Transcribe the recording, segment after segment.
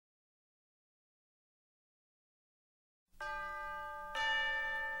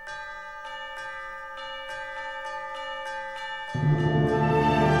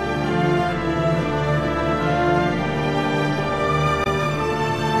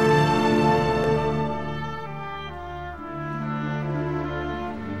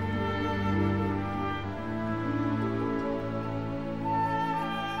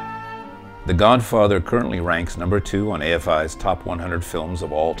The Godfather currently ranks #2 on AFI's top 100 films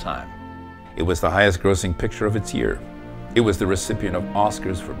of all time. It was the highest grossing picture of its year. It was the recipient of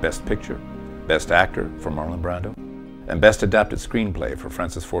Oscars for Best Picture, Best Actor for Marlon Brando, and Best Adapted Screenplay for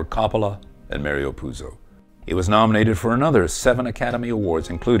Francis Ford Coppola and Mario Puzo. It was nominated for another 7 Academy Awards,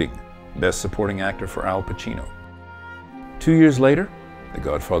 including Best Supporting Actor for Al Pacino. 2 years later, The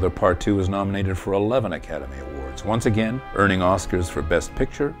Godfather Part 2 was nominated for 11 Academy Awards, once again earning Oscars for Best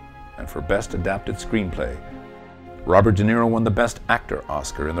Picture and for Best Adapted Screenplay. Robert De Niro won the Best Actor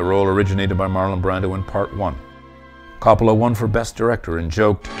Oscar in the role originated by Marlon Brando in Part 1. Coppola won for Best Director and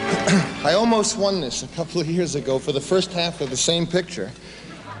joked, "I almost won this a couple of years ago for the first half of the same picture."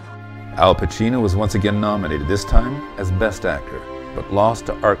 Al Pacino was once again nominated, this time as Best Actor, but lost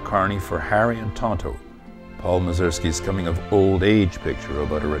to Art Carney for Harry and Tonto, Paul Mazursky's coming-of-old-age picture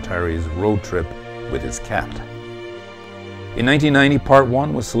about a retiree's road trip with his cat. In 1990, Part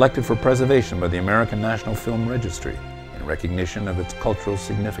 1 was selected for preservation by the American National Film Registry in recognition of its cultural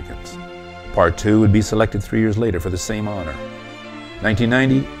significance. Part 2 would be selected 3 years later for the same honor.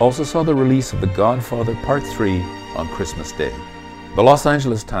 1990 also saw the release of The Godfather Part 3 on Christmas Day. The Los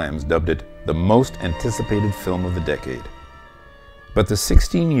Angeles Times dubbed it the most anticipated film of the decade. But the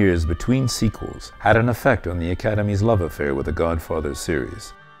 16 years between sequels had an effect on the Academy's love affair with the Godfather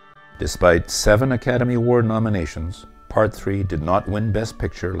series. Despite 7 Academy Award nominations, Part 3 did not win Best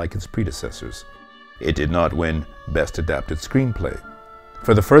Picture like its predecessors. It did not win Best Adapted Screenplay.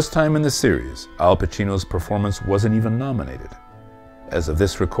 For the first time in the series, Al Pacino's performance wasn't even nominated. As of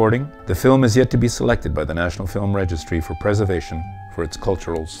this recording, the film is yet to be selected by the National Film Registry for preservation for its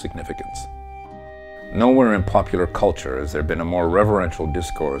cultural significance. Nowhere in popular culture has there been a more reverential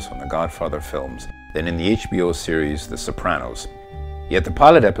discourse on the Godfather films than in the HBO series The Sopranos. Yet the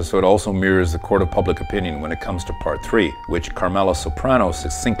pilot episode also mirrors the court of public opinion when it comes to Part 3, which Carmela Soprano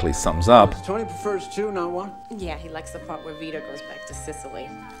succinctly sums up. Tony prefers 2, not 1? Yeah, he likes the part where Vito goes back to Sicily.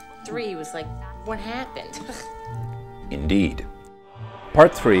 3 was like, what happened? Indeed.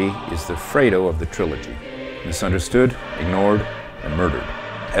 Part 3 is the Fredo of the trilogy, misunderstood, ignored, and murdered,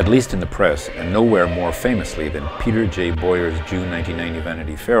 at least in the press, and nowhere more famously than Peter J. Boyer's June 1990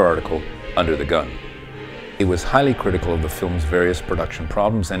 Vanity Fair article, Under the Gun. It was highly critical of the film's various production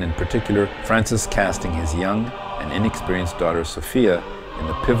problems, and in particular, Francis casting his young and inexperienced daughter Sophia in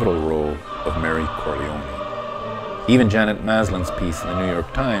the pivotal role of Mary Corleone. Even Janet Maslin's piece in the New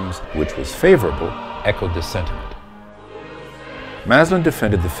York Times, which was favorable, echoed the sentiment. Maslin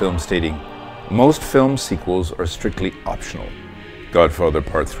defended the film, stating, "Most film sequels are strictly optional. Godfather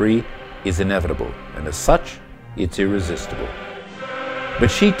Part 3 is inevitable, and as such, it's irresistible." But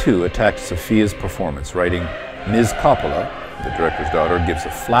she too attacked Sophia's performance, writing, "Ms. Coppola, the director's daughter, gives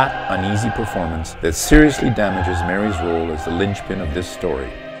a flat, uneasy performance that seriously damages Mary's role as the linchpin of this story."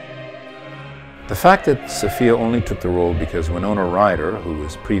 The fact that Sophia only took the role because Winona Ryder, who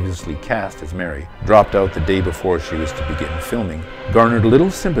was previously cast as Mary, dropped out the day before she was to begin filming, garnered little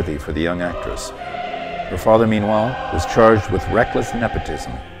sympathy for the young actress. Her father, meanwhile, was charged with reckless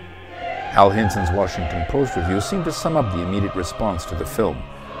nepotism. Al Hinson's Washington Post review seemed to sum up the immediate response to the film: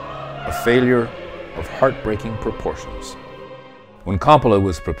 a failure of heartbreaking proportions. When Coppola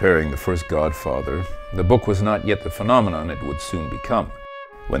was preparing the first Godfather, the book was not yet the phenomenon it would soon become.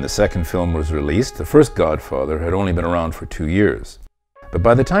 When the second film was released, the first Godfather had only been around for 2 years. But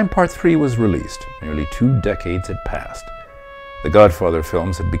by the time Part 3 was released, nearly 2 decades had passed. The Godfather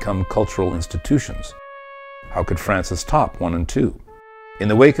films had become cultural institutions. How could Francis top 1 and 2? In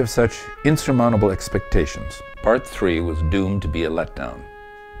the wake of such insurmountable expectations, Part 3 was doomed to be a letdown.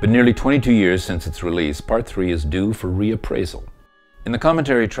 But nearly 22 years since its release, Part 3 is due for reappraisal. In the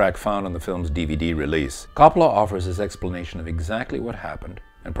commentary track found on the film's DVD release, Coppola offers his explanation of exactly what happened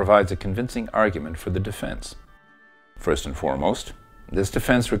and provides a convincing argument for the defense. First and foremost, this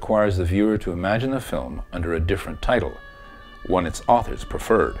defense requires the viewer to imagine the film under a different title, one its authors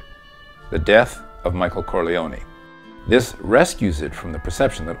preferred: The Death of Michael Corleone. This rescues it from the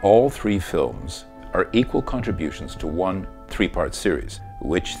perception that all 3 films are equal contributions to one 3-part series,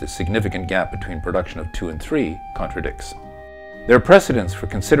 which the significant gap between production of 2 and 3 contradicts. There are precedents for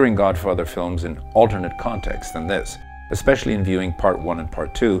considering Godfather films in alternate contexts than this, especially in viewing Part 1 and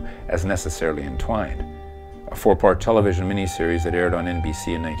Part 2 as necessarily entwined. A 4-part television miniseries that aired on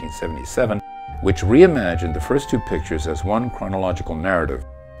NBC in 1977, which reimagined the first 2 pictures as one chronological narrative,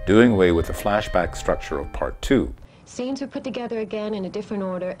 doing away with the flashback structure of Part 2. Scenes were put together again in a different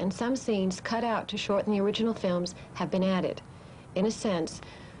order, and some scenes cut out to shorten the original films have been added. In a sense,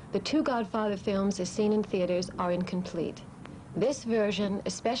 the two Godfather films as seen in theaters are incomplete. This version,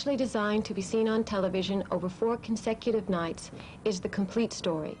 especially designed to be seen on television over 4 consecutive nights, is the complete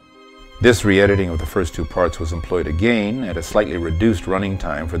story. This re-editing of the first 2 parts was employed again at a slightly reduced running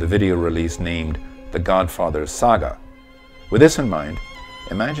time for the video release named The Godfather Saga. With this in mind,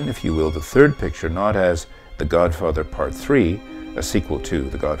 imagine, if you will, the third picture not as The Godfather Part 3, a sequel to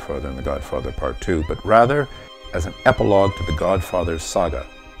The Godfather and The Godfather Part 2, but rather as an epilogue to The Godfather Saga,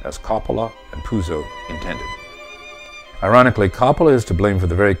 as Coppola and Puzo intended. Ironically, Coppola is to blame for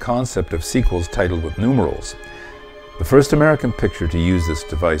the very concept of sequels titled with numerals. The first American picture to use this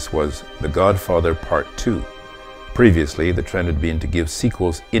device was The Godfather Part 2. Previously, the trend had been to give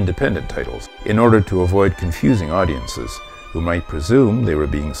sequels independent titles in order to avoid confusing audiences who might presume they were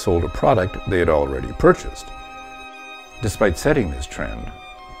being sold a product they had already purchased. Despite setting this trend,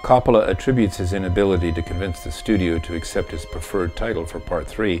 Coppola attributes his inability to convince the studio to accept his preferred title for Part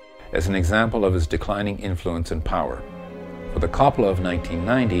 3 as an example of his declining influence and power. For the Coppola of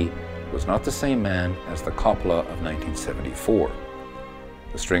 1990 was not the same man as the Coppola of 1974.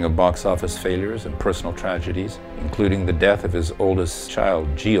 The string of box office failures and personal tragedies, including the death of his oldest child,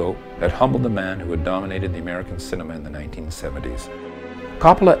 Gio, had humbled the man who had dominated the American cinema in the 1970s.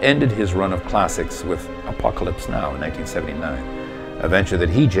 Coppola ended his run of classics with Apocalypse Now in 1979, a venture that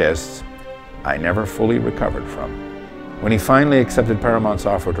he jests, "I never fully recovered from." When he finally accepted Paramount's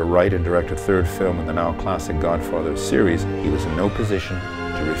offer to write and direct a third film in the now classic Godfather series, he was in no position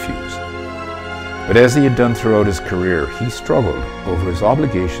to refuse. But as he had done throughout his career, he struggled over his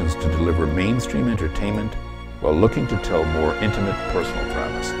obligations to deliver mainstream entertainment while looking to tell more intimate personal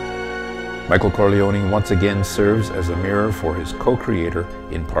dramas. Michael Corleone once again serves as a mirror for his co-creator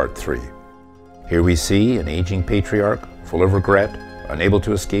in Part 3. Here we see an aging patriarch, full of regret, unable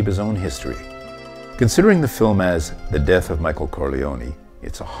to escape his own history. Considering the film as The Death of Michael Corleone,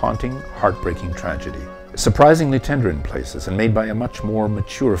 it's a haunting, heartbreaking tragedy, surprisingly tender in places and made by a much more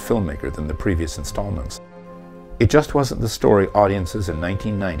mature filmmaker than the previous installments. It just wasn't the story audiences in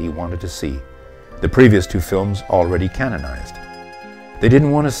 1990 wanted to see, the previous 2 films already canonized. They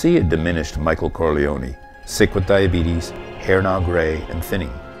didn't want to see a diminished Michael Corleone, sick with diabetes, hair now gray and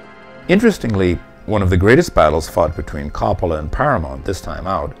thinning. Interestingly, one of the greatest battles fought between Coppola and Paramount this time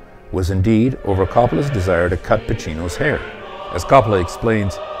out was indeed over Coppola's desire to cut Pacino's hair. As Coppola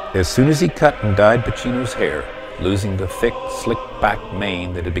explains, as soon as he cut and dyed Pacino's hair, losing the thick, slick-back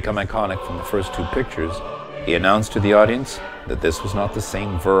mane that had become iconic from the first 2 pictures, he announced to the audience that this was not the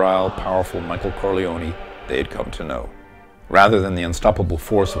same virile, powerful Michael Corleone they had come to know. Rather than the unstoppable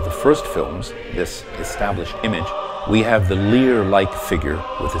force of the first films, this established image, we have the Lear-like figure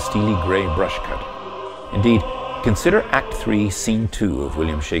with a steely gray brush cut. Indeed, consider Act 3, Scene 2 of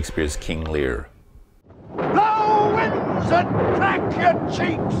William Shakespeare's King Lear. Blow winds that crack your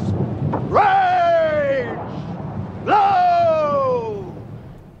cheeks! Rage! Blow!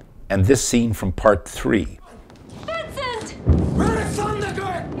 And this scene from Part 3. Vincent! Where is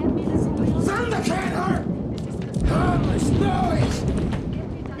Thundergurt? Thunder can't hurt! Harmless noise!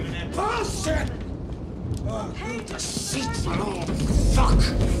 Bullshit! Oh, you deceitful old fuck!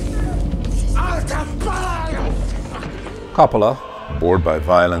 Out of bile! Coppola, bored by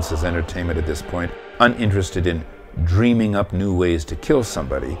violence as entertainment at this point, uninterested in dreaming up new ways to kill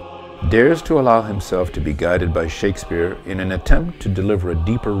somebody, dares to allow himself to be guided by Shakespeare in an attempt to deliver a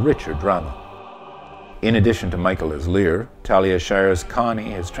deeper, richer drama. In addition to Michael as Lear, Talia Shire's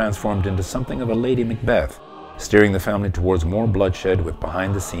Connie has transformed into something of a Lady Macbeth, steering the family towards more bloodshed with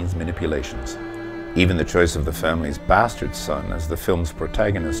behind-the-scenes manipulations. Even the choice of the family's bastard son as the film's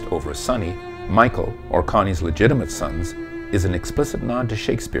protagonist over Sonny, Michael, or Connie's legitimate sons, is an explicit nod to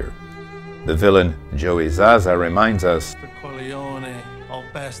Shakespeare. The villain, Joey Zaza, reminds us, Mr. Corleone, all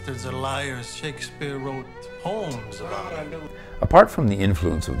bastards are liars. Shakespeare wrote poems about it. Apart from the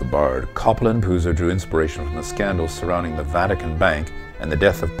influence of the Bard, Coppola and Puzo drew inspiration from the scandals surrounding the Vatican Bank and the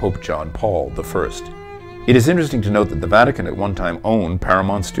death of Pope John Paul I. It is interesting to note that the Vatican at one time owned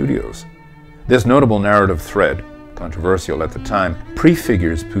Paramount Studios. This notable narrative thread, controversial at the time,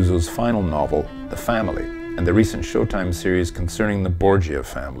 prefigures Puzo's final novel, The Family, and the recent Showtime series concerning the Borgia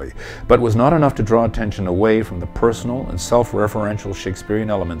family, but was not enough to draw attention away from the personal and self-referential Shakespearean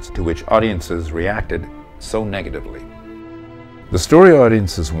elements to which audiences reacted so negatively. The story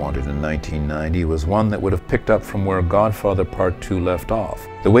audiences wanted in 1990 was one that would have picked up from where Godfather Part 2 left off,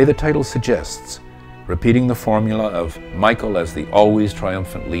 the way the title suggests, repeating the formula of Michael as the always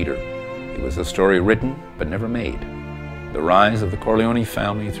triumphant leader. It was a story written but never made. The rise of the Corleone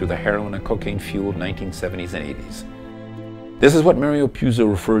family through the heroin and cocaine-fueled 1970s and 80s. This is what Mario Puzo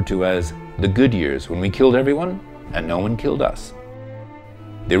referred to as the good years, when we killed everyone and no one killed us.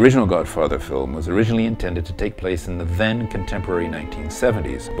 The original Godfather film was originally intended to take place in the then contemporary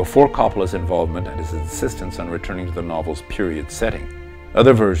 1970s, before Coppola's involvement and his insistence on returning to the novel's period setting.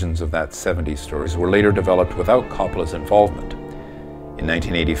 Other versions of that 70s stories were later developed without Coppola's involvement. In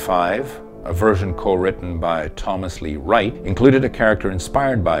 1985, a version co-written by Thomas Lee Wright included a character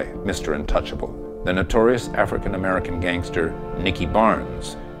inspired by Mr. Untouchable, the notorious African-American gangster Nicky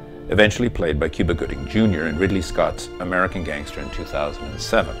Barnes, eventually played by Cuba Gooding Jr. in Ridley Scott's American Gangster in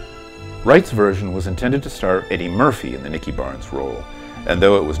 2007. Wright's version was intended to star Eddie Murphy in the Nicky Barnes role, and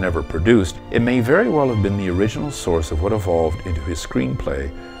though it was never produced, it may very well have been the original source of what evolved into his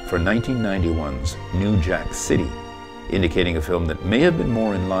screenplay for 1991's New Jack City, indicating a film that may have been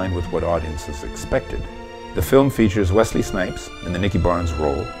more in line with what audiences expected. The film features Wesley Snipes in the Nicky Barnes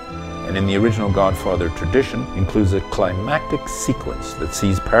role, and in the original Godfather tradition includes a climactic sequence that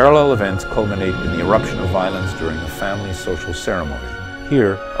sees parallel events culminate in the eruption of violence during a family social ceremony.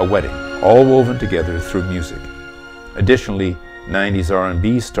 Here, a wedding, all woven together through music. Additionally, 90s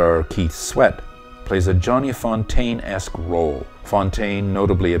R&B star Keith Sweat plays a Johnny Fontaine-esque role, Fontaine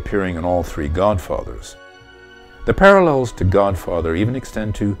notably appearing in all three Godfathers. The parallels to Godfather even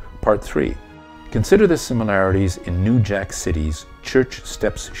extend to Part 3. Consider the similarities in New Jack City's church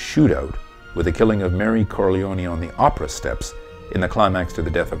steps shootout with the killing of Mary Corleone on the opera steps in the climax to the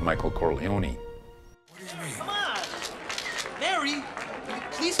Death of Michael Corleone. What do you mean? Come on! Mary,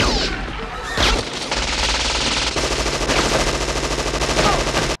 please go!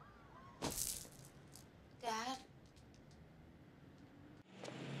 Dad?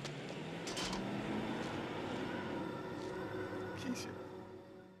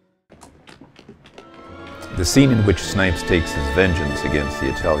 The scene in which Snipes takes his vengeance against the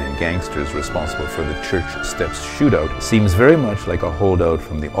Italian gangsters responsible for the church steps shootout seems very much like a holdout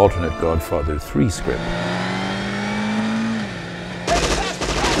from the alternate Godfather 3 script.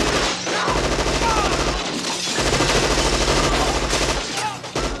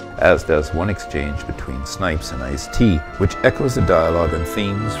 As does one exchange between Snipes and Ice-T, which echoes the dialogue and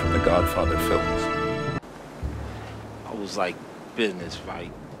themes from the Godfather films. I was like business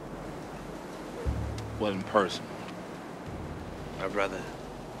fight. Wasn't personal. My brother,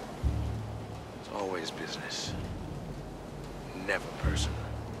 it's always business. Never personal.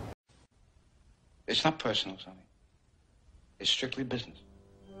 It's not personal, Sonny. It's strictly business.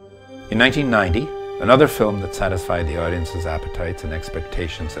 In 1990, another film that satisfied the audience's appetites and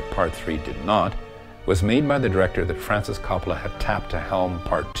expectations that Part 3 did not was made by the director that Francis Coppola had tapped to helm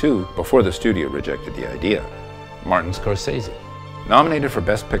Part 2 before the studio rejected the idea, Martin Scorsese. Nominated for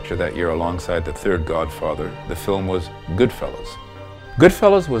Best Picture that year alongside the third Godfather, the film was Goodfellas.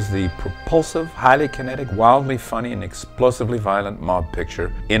 Goodfellas was the propulsive, highly kinetic, wildly funny, and explosively violent mob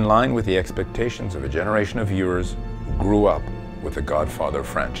picture in line with the expectations of a generation of viewers who grew up with the Godfather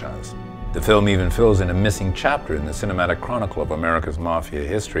franchise. The film even fills in a missing chapter in the cinematic chronicle of America's mafia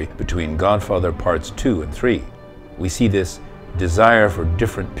history between Godfather Parts 2 and 3. We see this desire for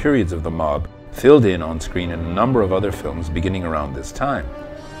different periods of the mob filled in on screen in a number of other films beginning around this time.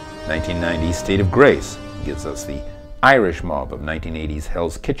 1990's State of Grace gives us the Irish mob of 1980's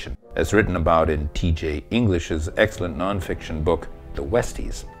Hell's Kitchen, as written about in T.J. English's excellent nonfiction book, The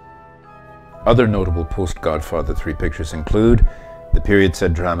Westies. Other notable post-Godfather 3 pictures include the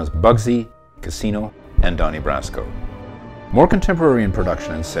period-set dramas Bugsy, Casino, and Donnie Brasco. More contemporary in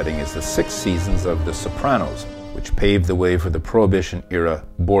production and setting is the 6 seasons of The Sopranos, which paved the way for the Prohibition-era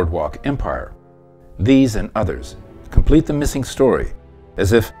Boardwalk Empire. These and others complete the missing story,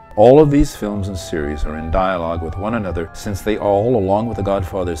 as if all of these films and series are in dialogue with one another, since they all, along with the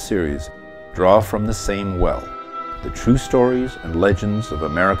Godfather series, draw from the same well, the true stories and legends of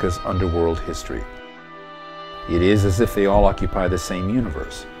America's underworld history. It is as if they all occupy the same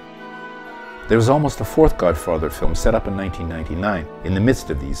universe. There was almost a 4th Godfather film set up in 1999 in the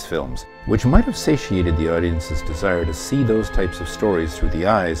midst of these films, which might have satiated the audience's desire to see those types of stories through the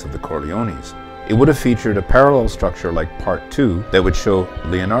eyes of the Corleones. It would have featured a parallel structure like Part 2 that would show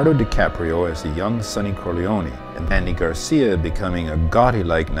Leonardo DiCaprio as a young Sonny Corleone and Andy Garcia becoming a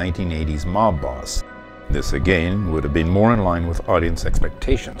gaudy-like 1980s mob boss. This again would have been more in line with audience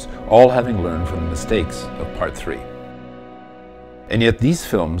expectations, all having learned from the mistakes of Part 3. And yet these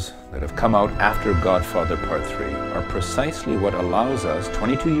films that have come out after Godfather Part 3 are precisely what allows us,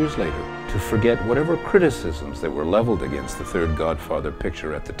 22 years later, to forget whatever criticisms that were leveled against the third Godfather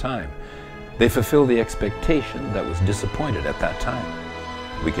picture at the time. They fulfill the expectation that was disappointed at that time.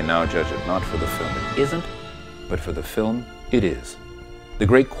 We can now judge it not for the film it isn't, but for the film it is. the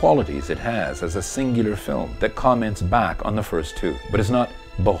great qualities it has as a singular film that comments back on the first two, but is not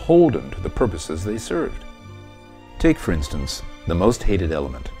beholden to the purposes they served. Take, for instance, the most hated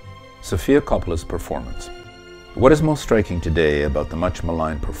element, Sofia Coppola's performance. What is most striking today about the much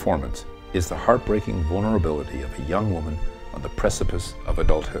maligned performance is the heartbreaking vulnerability of a young woman on the precipice of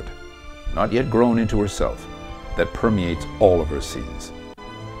adulthood, not yet grown into herself, that permeates all of her scenes.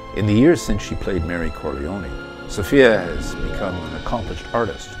 In the years since she played Mary Corleone, Sofia has become an accomplished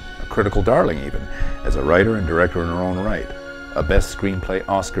artist, a critical darling even, as a writer and director in her own right, a Best Screenplay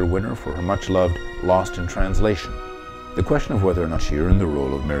Oscar winner for her much-loved Lost in Translation. The question of whether or not she earned the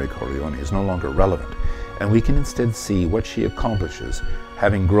role of Mary Corleone is no longer relevant, and we can instead see what she accomplishes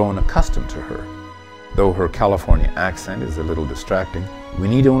having grown accustomed to her. Though her California accent is a little distracting, we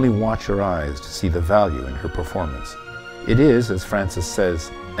need only watch her eyes to see the value in her performance. It is, as Francis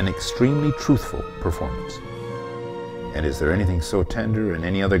says, an extremely truthful performance. And is there anything so tender in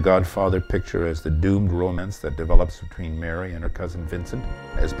any other Godfather picture as the doomed romance that develops between Mary and her cousin Vincent,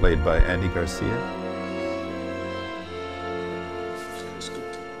 as played by Andy Garcia?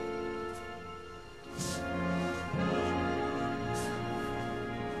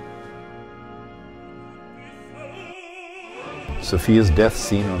 Sofia's death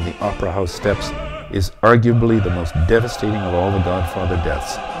scene on the Opera House steps is arguably the most devastating of all the Godfather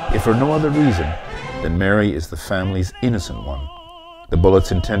deaths, if for no other reason than Mary is the family's innocent one. The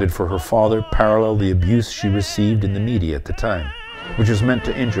bullets intended for her father parallel the abuse she received in the media at the time, which was meant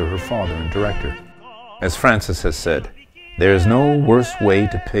to injure her father and director. As Francis has said, there is no worse way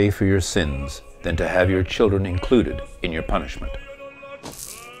to pay for your sins than to have your children included in your punishment.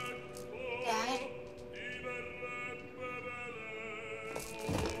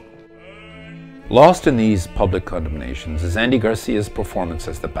 Lost in these public condemnations is Andy Garcia's performance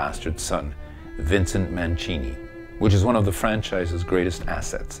as the bastard son, Vincent Mancini, which is one of the franchise's greatest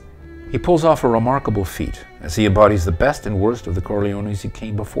assets. He pulls off a remarkable feat as he embodies the best and worst of the Corleones who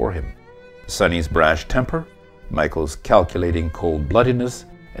came before him. Sonny's brash temper, Michael's calculating cold-bloodedness,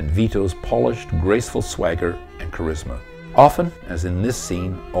 and Vito's polished, graceful swagger and charisma, often, as in this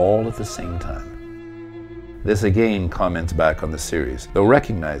scene, all at the same time. This again comments back on the series, though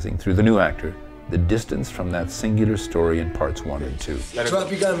recognizing, through the new actor, the distance from that singular story in parts 1 and 2. Drop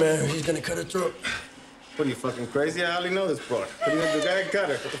your gun, man. He's gonna cut her throat. What are you, fucking crazy? I hardly know this broad. What are you gonna do? Go ahead, cut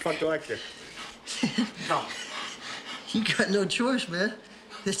her. What the fuck do I care? No. You got no choice, man.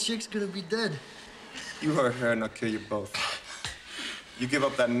 This chick's gonna be dead. You hurt her and I'll kill you both. You give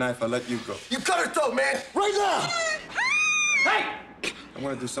up that knife, I'll let you go. You cut her throat, man! Right now! Hey! I'm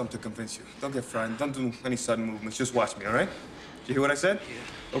gonna do something to convince you. Don't get frightened. Don't do any sudden movements. Just watch me, all right? Did you hear what I said?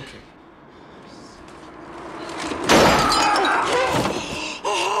 Yeah. Okay.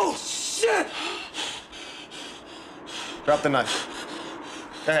 Oh, shit! Drop the knife.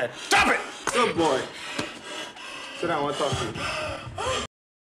 Go ahead. Stop it! Good boy. Sit down, I want to talk to you.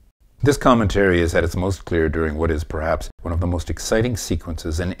 This commentary is at its most clear during what is perhaps one of the most exciting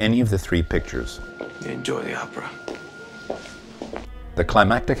sequences in any of the three pictures. Enjoy the opera. The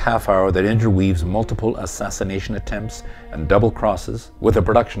climactic half-hour that interweaves multiple assassination attempts and double crosses with a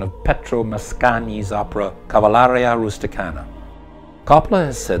production of Pietro Mascagni's opera Cavalleria Rusticana. Coppola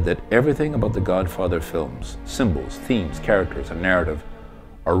has said that everything about the Godfather films, symbols, themes, characters, and narrative,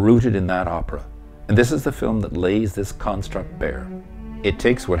 are rooted in that opera. And this is the film that lays this construct bare. It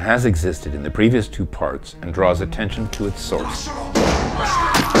takes what has existed in the previous two parts and draws attention to its source.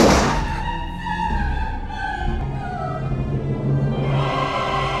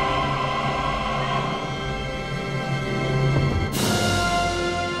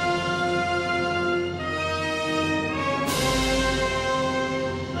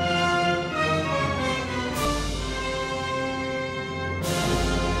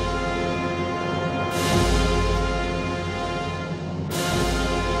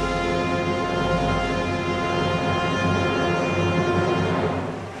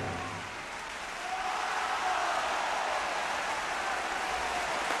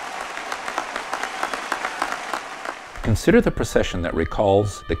 Consider the procession that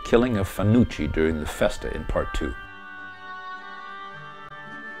recalls the killing of Fanucci during the festa in part 2.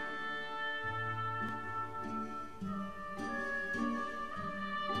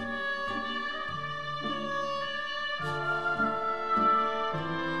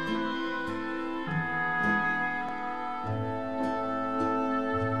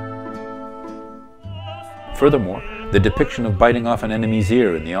 Furthermore, the depiction of biting off an enemy's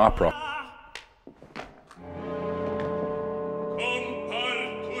ear in the opera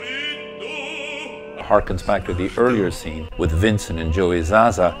harkens back to the earlier scene with Vincent and Joey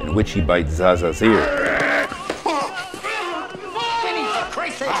Zaza, in which he bites Zaza's ear.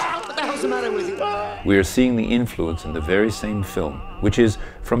 we are seeing the influence in the very same film, which is,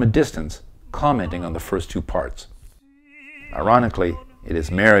 from a distance, commenting on the first two parts. Ironically, it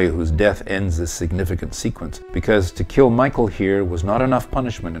is Mary whose death ends this significant sequence, because to kill Michael here was not enough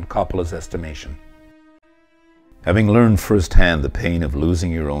punishment in Coppola's estimation. Having learned firsthand the pain of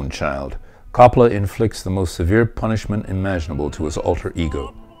losing your own child, Coppola inflicts the most severe punishment imaginable to his alter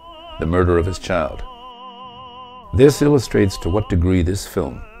ego, the murder of his child. This illustrates to what degree this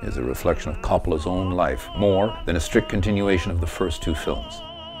film is a reflection of Coppola's own life, more than a strict continuation of the first two films.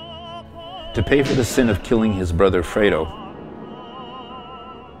 To pay for the sin of killing his brother Fredo,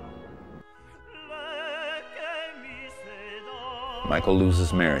 Michael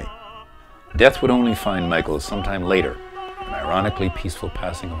loses Mary. Death would only find Michael sometime later, an ironically peaceful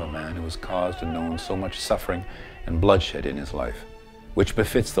passing of a man who has caused and known so much suffering and bloodshed in his life, which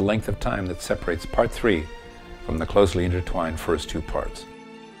befits the length of time that separates Part 3 from the closely intertwined first two parts.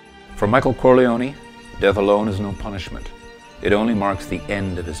 For Michael Corleone, death alone is no punishment. It only marks the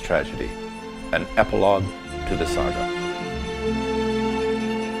end of his tragedy, an epilogue to the saga.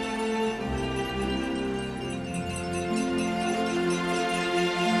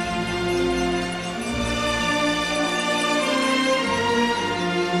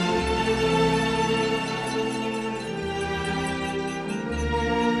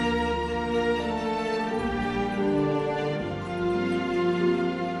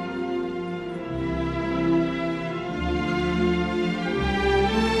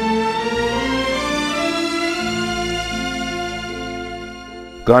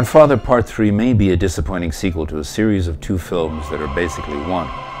 Godfather Part 3 may be a disappointing sequel to a series of two films that are basically one,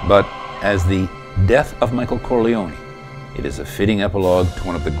 but as the Death of Michael Corleone, it is a fitting epilogue to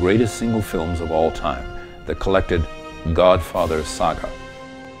one of the greatest single films of all time, the collected Godfather saga,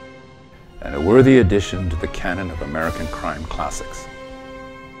 and a worthy addition to the canon of American crime classics.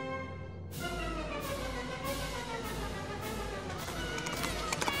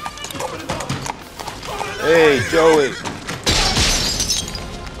 Hey, Joey!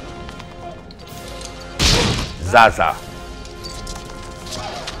 Zaza.